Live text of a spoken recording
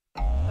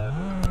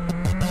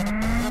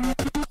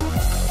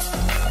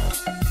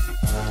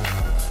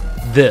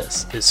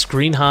This is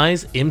Screen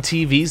High's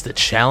MTV's The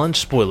Challenge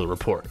Spoiler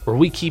Report, where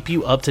we keep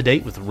you up to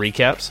date with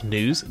recaps,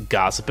 news,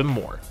 gossip, and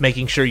more,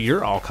 making sure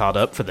you're all caught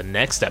up for the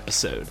next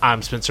episode.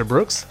 I'm Spencer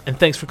Brooks, and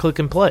thanks for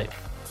clicking play.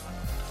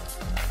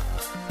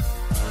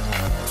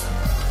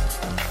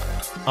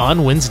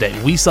 On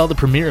Wednesday, we saw the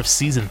premiere of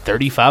Season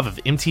 35 of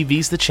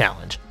MTV's The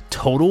Challenge,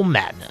 Total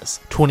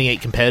Madness.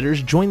 28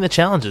 competitors joined the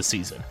challenge this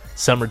season.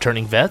 Some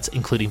returning vets,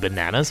 including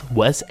Bananas,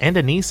 Wes, and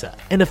Anissa,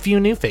 and a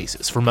few new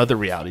faces from other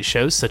reality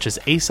shows such as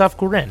Asaf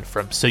Goren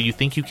from So You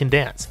Think You Can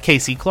Dance,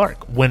 Casey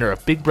Clark, winner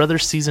of Big Brother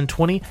Season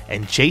 20,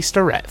 and Jay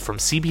Starrett from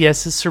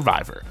CBS's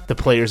Survivor. The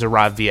players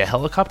arrived via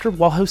helicopter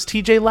while host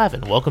TJ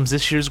Lavin welcomes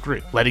this year's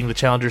group, letting the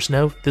challengers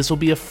know this will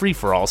be a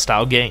free-for-all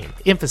style game,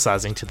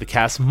 emphasizing to the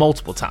cast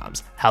multiple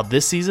times how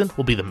this season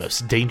will be the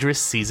most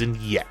dangerous season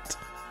yet.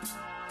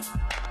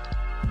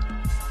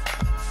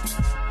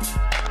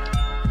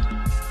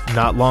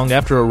 Not long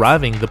after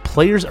arriving, the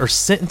players are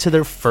sent into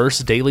their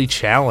first daily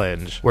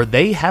challenge, where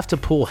they have to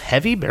pull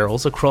heavy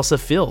barrels across a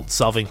field,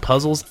 solving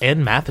puzzles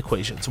and math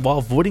equations, while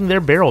avoiding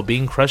their barrel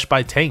being crushed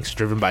by tanks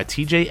driven by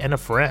TJ and a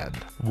friend.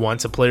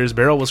 Once a player's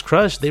barrel was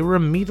crushed, they were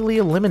immediately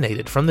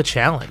eliminated from the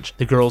challenge.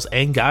 The girls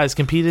and guys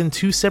competed in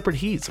two separate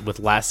heats,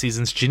 with last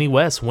season's Jenny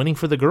West winning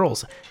for the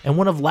girls, and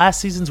one of last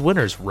season's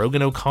winners,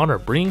 Rogan O'Connor,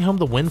 bringing home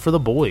the win for the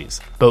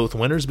boys. Both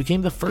winners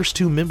became the first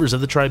two members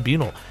of the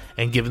tribunal,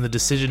 and given the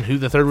decision who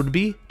the third would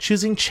be,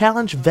 choosing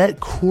challenge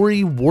vet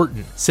Corey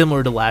Wharton.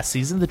 Similar to last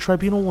season, the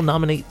tribunal will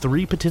nominate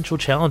 3 potential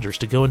challengers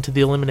to go into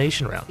the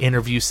elimination round,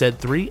 interview said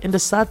 3, and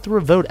decide through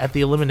a vote at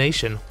the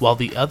elimination, while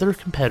the other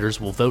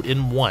competitors will vote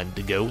in 1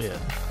 to go in.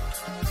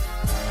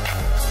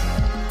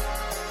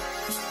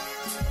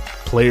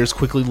 Players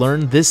quickly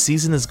learned this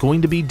season is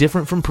going to be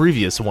different from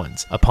previous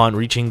ones. Upon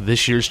reaching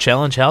this year's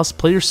challenge house,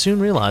 players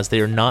soon realized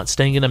they are not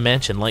staying in a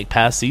mansion like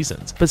past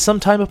seasons, but some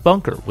type of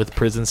bunker with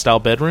prison-style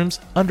bedrooms,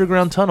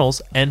 underground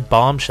tunnels, and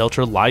bomb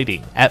shelter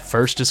lighting. At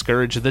first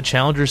discouraged, the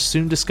challengers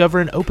soon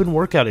discover an open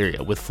workout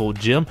area with full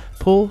gym,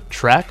 pool,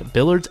 track,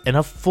 billiards, and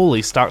a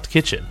fully stocked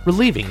kitchen,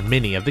 relieving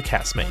many of the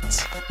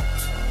castmates.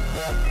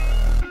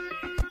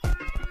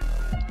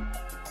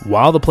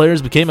 While the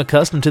players became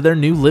accustomed to their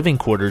new living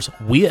quarters,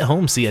 we at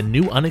home see a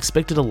new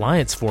unexpected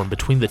alliance form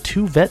between the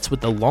two vets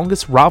with the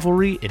longest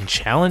rivalry in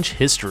challenge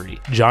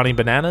history, Johnny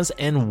Bananas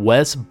and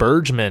Wes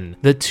Bergman.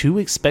 The two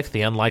expect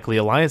the unlikely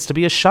alliance to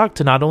be a shock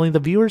to not only the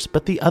viewers,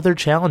 but the other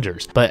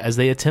challengers. But as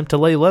they attempt to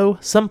lay low,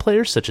 some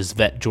players such as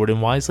vet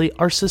Jordan Wisely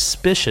are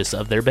suspicious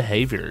of their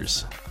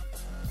behaviors.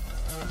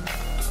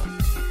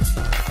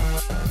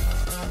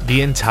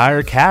 The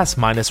entire cast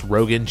minus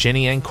Rogan,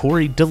 Jenny, and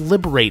Corey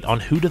deliberate on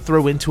who to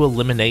throw into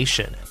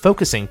elimination,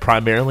 focusing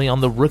primarily on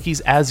the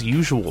rookies as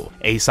usual.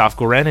 Asaf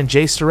Goren and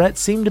Jay Starrett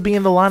seem to be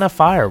in the line of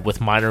fire,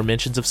 with minor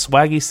mentions of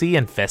Swaggy C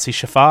and Fessy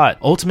Shafat,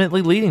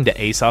 ultimately leading to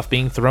Asaf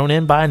being thrown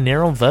in by a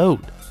narrow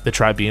vote. The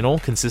tribunal,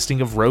 consisting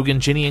of Rogan,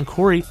 Jenny, and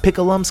Corey, pick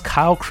alums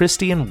Kyle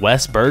Christie and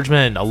Wes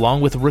Bergman, along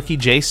with rookie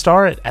Jay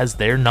Starrett as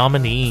their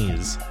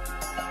nominees.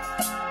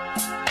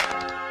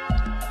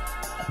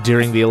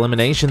 During the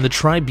elimination, the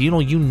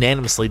tribunal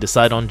unanimously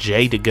decide on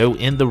Jay to go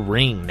in the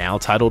ring, now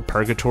titled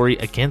Purgatory,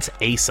 against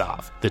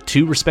Asaf. The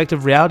two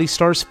respective reality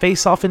stars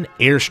face off in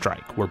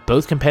Airstrike, where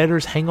both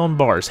competitors hang on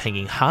bars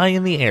hanging high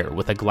in the air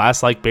with a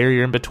glass-like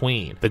barrier in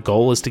between. The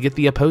goal is to get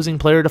the opposing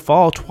player to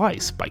fall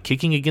twice by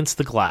kicking against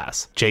the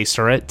glass. Jay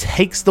Starrett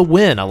takes the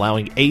win,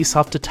 allowing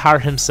Asaf to tire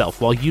himself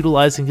while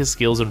utilizing his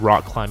skills in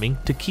rock climbing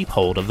to keep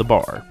hold of the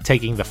bar,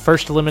 taking the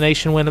first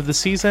elimination win of the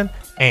season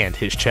and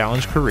his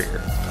challenge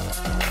career.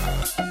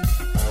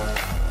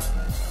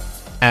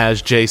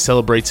 As Jay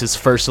celebrates his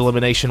first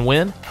elimination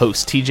win,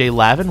 host TJ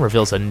Lavin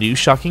reveals a new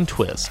shocking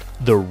twist: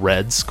 the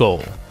Red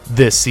Skull.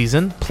 This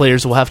season,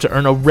 players will have to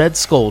earn a Red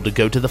Skull to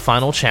go to the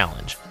final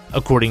challenge.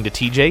 According to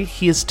TJ,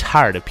 he is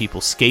tired of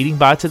people skating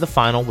by to the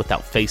final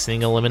without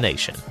facing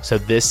elimination. So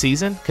this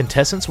season,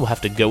 contestants will have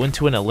to go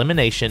into an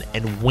elimination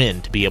and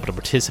win to be able to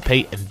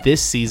participate in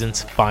this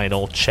season's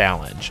final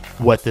challenge.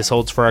 What this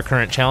holds for our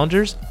current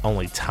challengers,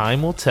 only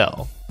time will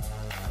tell.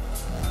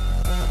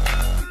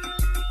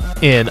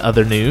 In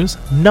other news,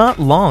 not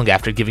long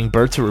after giving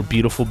birth to her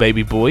beautiful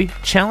baby boy,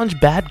 challenge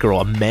bad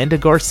girl Amanda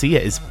Garcia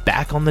is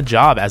back on the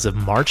job as of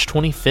March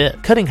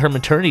 25th, cutting her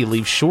maternity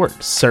leave short,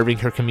 serving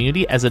her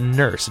community as a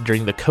nurse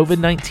during the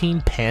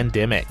COVID-19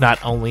 pandemic.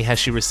 Not only has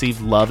she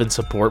received love and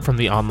support from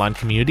the online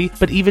community,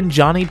 but even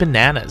Johnny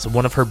Bananas,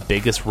 one of her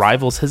biggest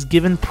rivals, has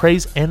given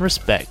praise and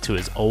respect to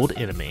his old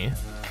enemy.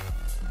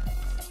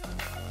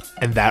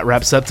 And that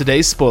wraps up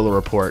today's spoiler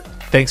report.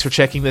 Thanks for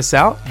checking this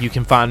out. You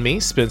can find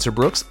me, Spencer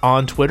Brooks,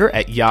 on Twitter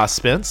at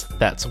YasSpence,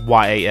 that's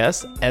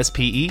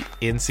YASSPENCE,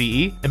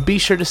 and be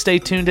sure to stay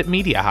tuned at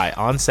Media High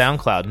on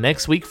SoundCloud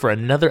next week for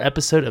another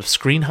episode of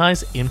Screen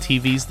High's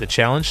MTV's The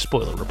Challenge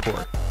Spoiler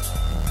Report.